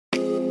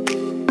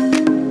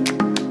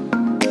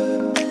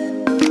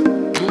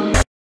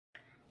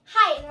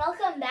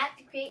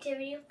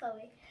Creativity with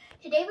Chloe.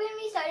 Today we're going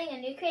to be starting a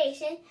new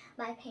creation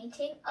by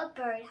painting a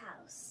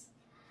birdhouse.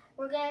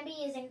 We're going to be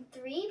using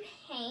 3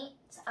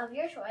 paints of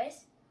your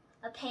choice,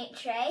 a paint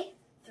tray,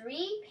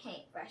 3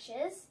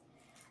 paintbrushes,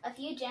 a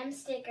few gem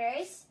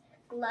stickers,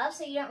 gloves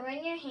so you don't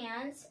ruin your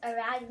hands, a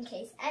rag in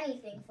case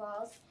anything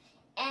falls,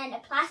 and a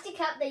plastic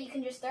cup that you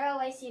can just throw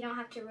away so you don't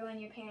have to ruin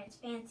your parents'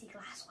 fancy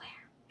glassware.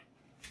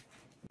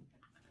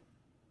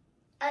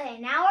 Okay,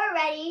 now we're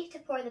ready to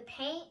pour the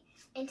paint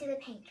into the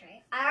paint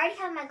tray. I already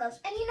have my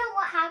gloves, and you know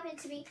what happened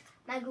to me?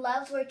 My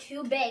gloves were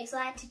too big, so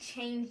I had to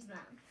change them.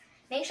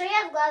 Make sure you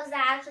have gloves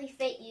that actually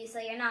fit you so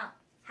you're not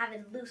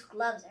having loose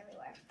gloves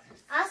everywhere.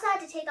 I also had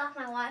to take off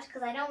my watch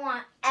because I don't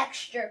want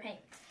extra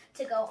paint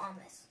to go on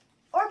this.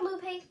 Or blue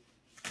paint,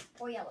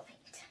 or yellow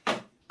paint.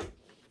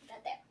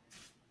 That there.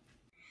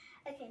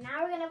 Okay,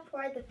 now we're going to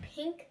pour the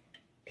pink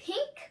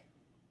paint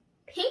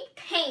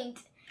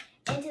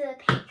into the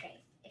paint tray.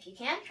 If you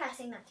can, try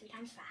saying that 3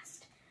 times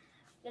fast.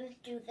 I'm going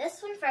to do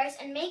this one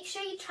first, and make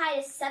sure you try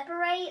to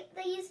separate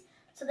these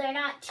so they're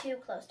not too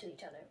close to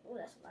each other. Ooh,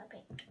 that's a lot of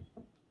paint.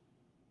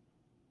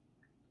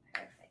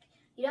 Perfect.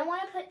 You don't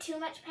want to put too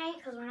much paint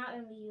because we're not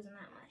going to be using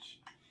that much.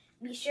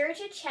 Be sure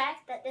to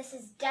check that this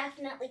is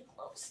definitely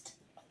closed.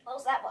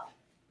 Close that well.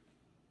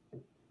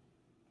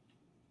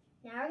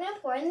 Now we're going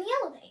to pour in the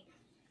yellow paint.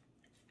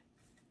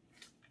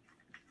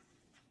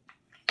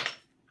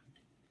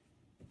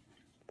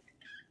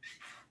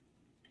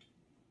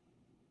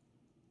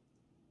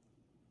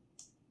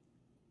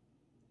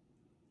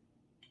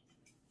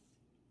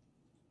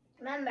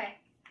 Remember,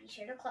 be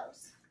sure to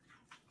close.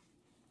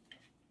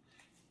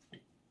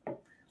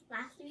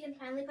 Lastly, we can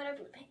finally put our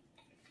blue paint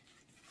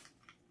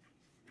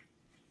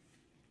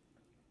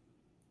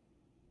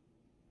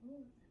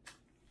in.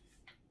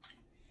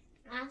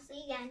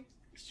 Lastly, again,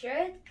 be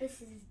sure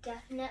this is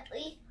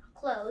definitely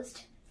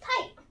closed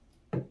tight.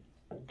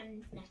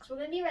 And next we're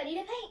going to be ready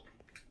to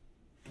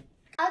paint.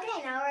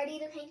 Okay, now we're ready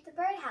to paint the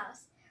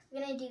birdhouse.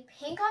 We're going to do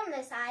pink on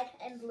this side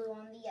and blue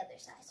on the other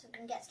side. So we're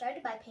going to get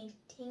started by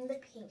painting the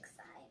pink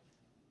side.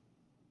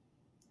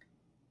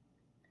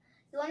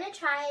 You want to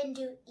try and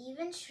do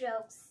even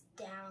strokes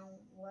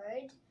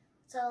downward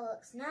so it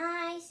looks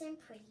nice and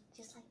pretty,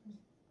 just like me.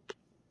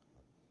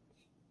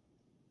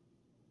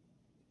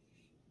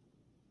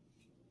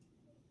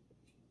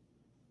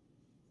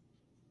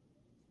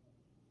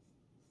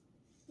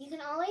 You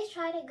can always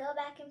try to go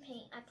back and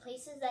paint at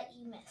places that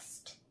you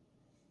missed.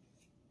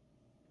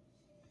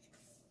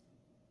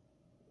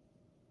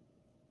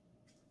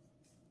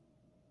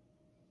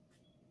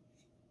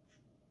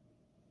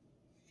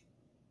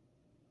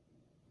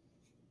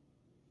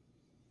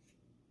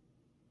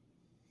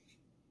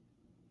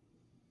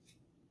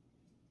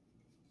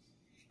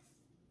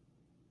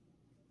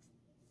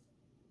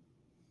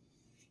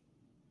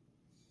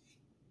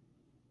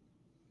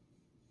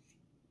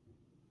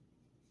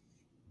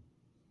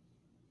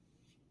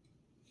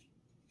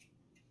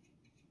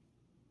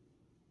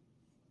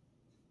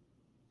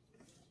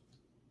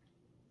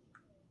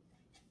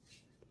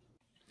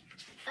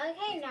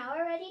 Okay, now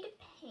we're ready to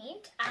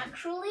paint.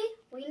 Actually,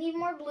 we need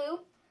more blue,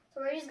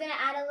 so we're just going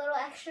to add a little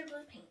extra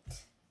blue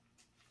paint.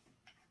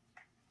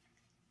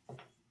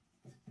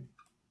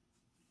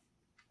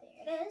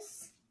 There it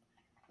is.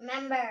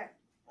 Remember,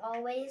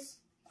 always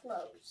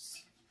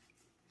close.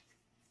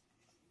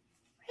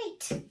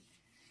 Great.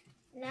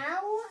 Now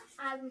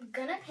I'm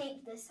going to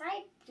paint this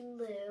side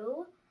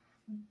blue,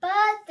 but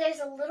there's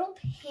a little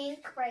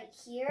pink right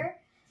here.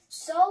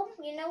 So,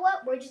 you know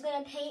what? We're just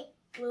going to paint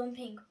blue and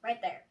pink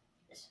right there.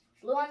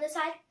 Blue on this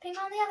side, pink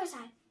on the other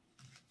side.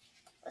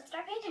 Let's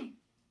start painting.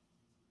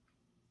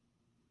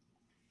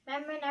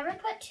 Remember, never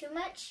put too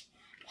much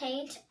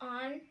paint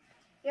on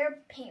your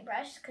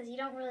paintbrush because you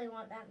don't really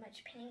want that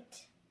much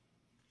paint.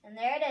 And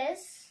there it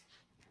is.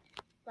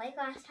 Like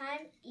last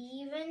time,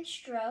 even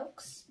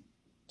strokes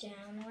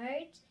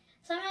downwards.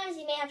 Sometimes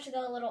you may have to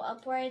go a little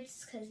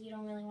upwards because you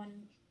don't really want to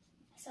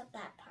mess up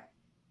that part.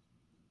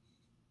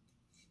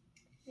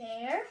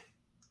 There.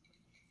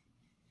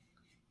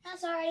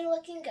 That's already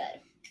looking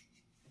good.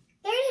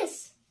 There it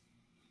is.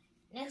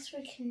 Next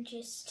we can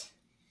just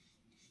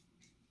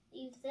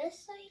leave this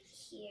side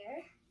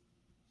here.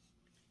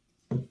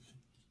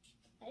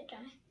 Let it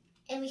dry.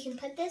 And we can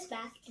put this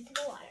back into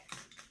the water.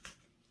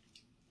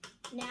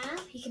 Now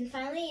we can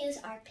finally use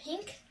our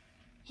pink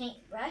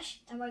paintbrush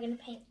and we're going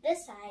to paint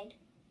this side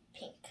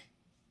pink.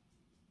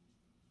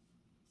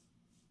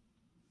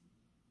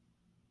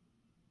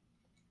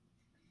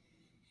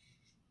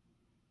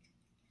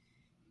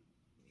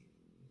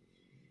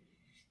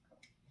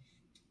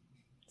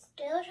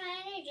 Still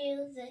trying to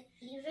do the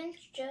even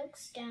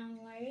strokes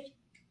downward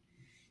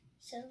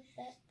so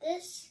that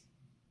this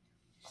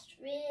is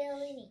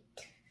really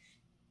neat.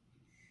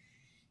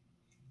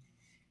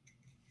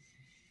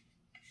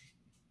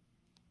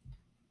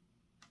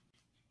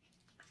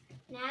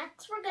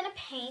 Next, we're going to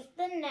paint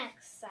the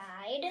next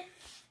side,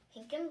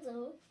 pink and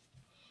blue.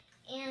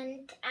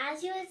 And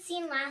as you had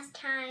seen last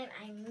time,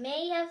 I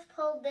may have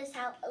pulled this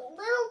out a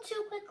little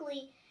too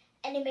quickly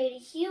and it made a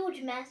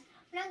huge mess.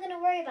 we're not going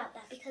to worry about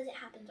that because it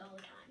happens all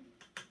the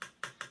time.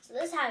 So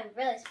this is how you're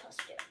really supposed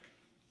to do it.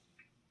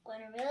 I'm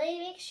going to really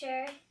make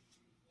sure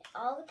get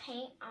all the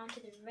paint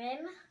onto the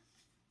rim.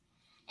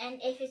 And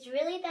if it's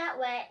really that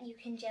wet, you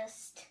can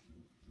just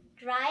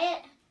dry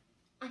it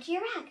onto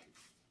your rag.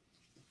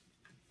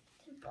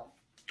 Simple.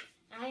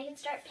 Now you can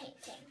start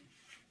painting.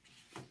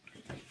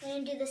 We're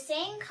going to do the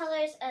same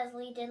colors as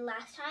we did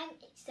last time,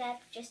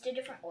 except just a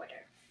different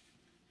order.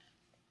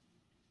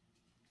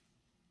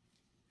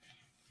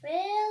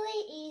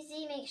 Really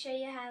easy. Make sure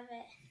you have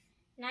it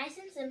nice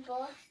and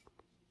simple.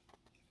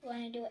 You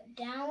want to do it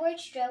downward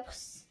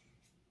strokes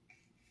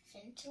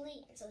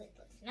gently so it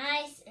looks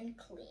nice and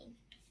clean.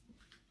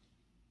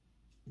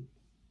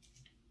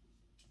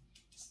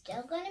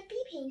 Still going to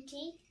be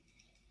painty.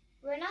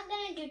 We're not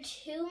going to do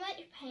too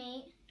much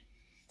paint,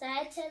 as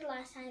I had said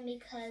last time,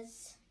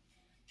 because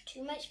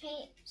too much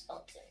paint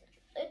results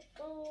in a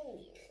little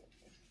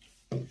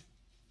weird.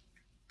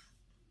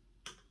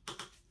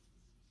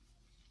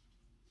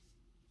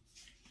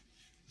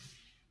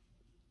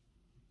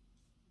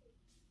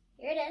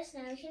 Here it is.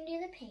 Now we can do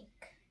the pink.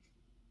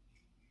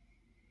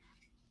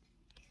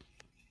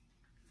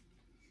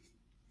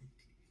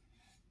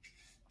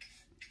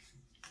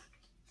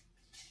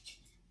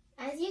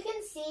 As you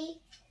can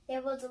see,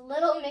 there was a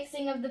little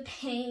mixing of the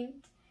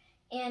paint,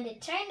 and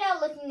it turned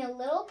out looking a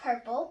little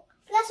purple,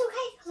 but that's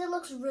okay because it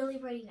looks really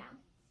pretty now.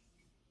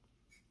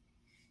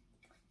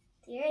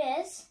 Here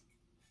it is.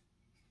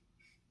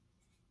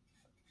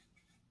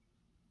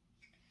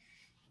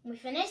 We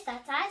finished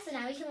that side, so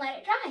now we can let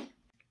it dry.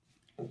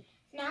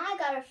 Now I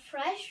got a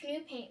fresh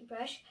new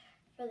paintbrush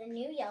for the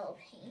new yellow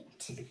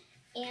paint,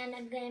 and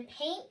I'm going to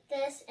paint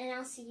this, and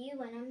I'll see you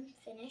when I'm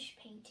finished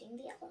painting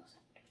the yellow side.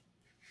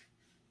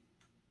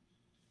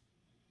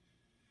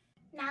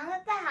 Now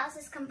that the house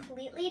is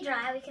completely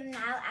dry, we can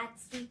now add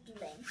some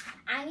gluing.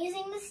 I'm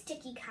using the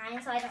sticky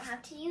kind so I don't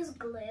have to use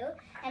glue.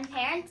 And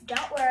parents,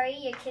 don't worry,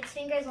 your kids'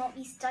 fingers won't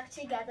be stuck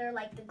together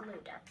like the glue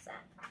does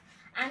that.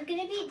 I'm going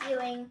to be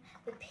doing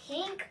the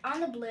pink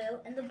on the blue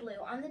and the blue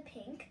on the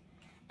pink.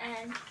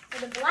 And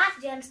for the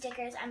black gem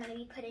stickers, I'm going to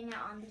be putting it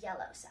on the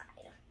yellow side.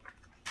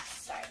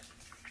 Sorry.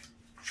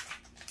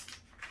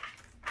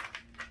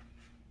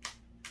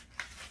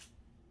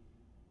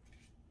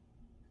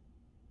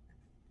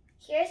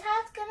 Here's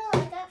how it's going to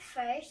look at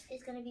first.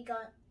 It's going to be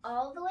going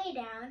all the way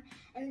down.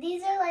 And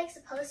these are like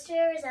supposed to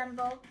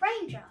resemble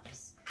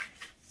raindrops.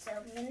 So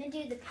I'm going to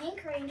do the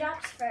pink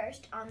raindrops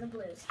first on the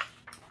blues.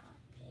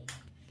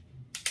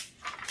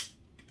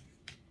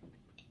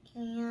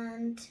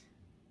 And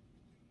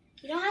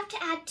you don't have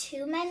to add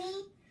too many.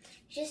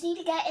 You just need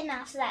to get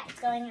enough so that it's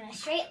going in a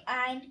straight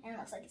line and it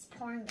looks like it's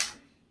pouring down.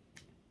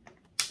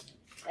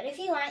 But if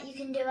you want, you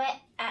can do it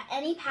at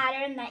any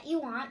pattern that you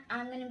want.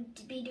 I'm going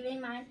to be doing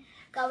mine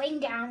going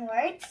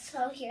downwards.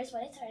 So here's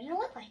what it's starting to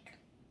look like.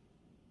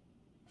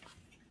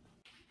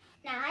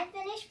 Now I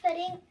finished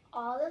putting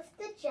all of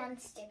the gem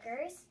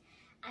stickers.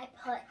 I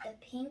put the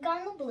pink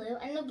on the blue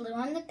and the blue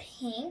on the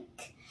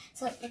pink.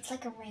 So it looks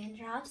like a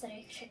raindrops that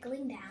are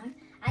trickling down.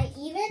 I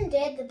even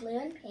did the blue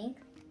and pink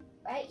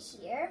right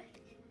here.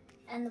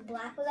 And the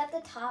black was at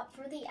the top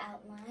for the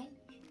outline.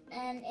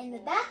 And in the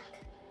back,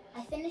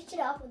 I finished it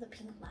off with a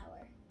pink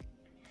flower.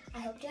 I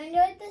hope you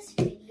enjoyed this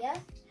video.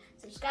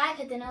 Subscribe,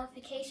 hit the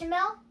notification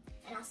bell,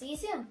 and I'll see you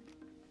soon.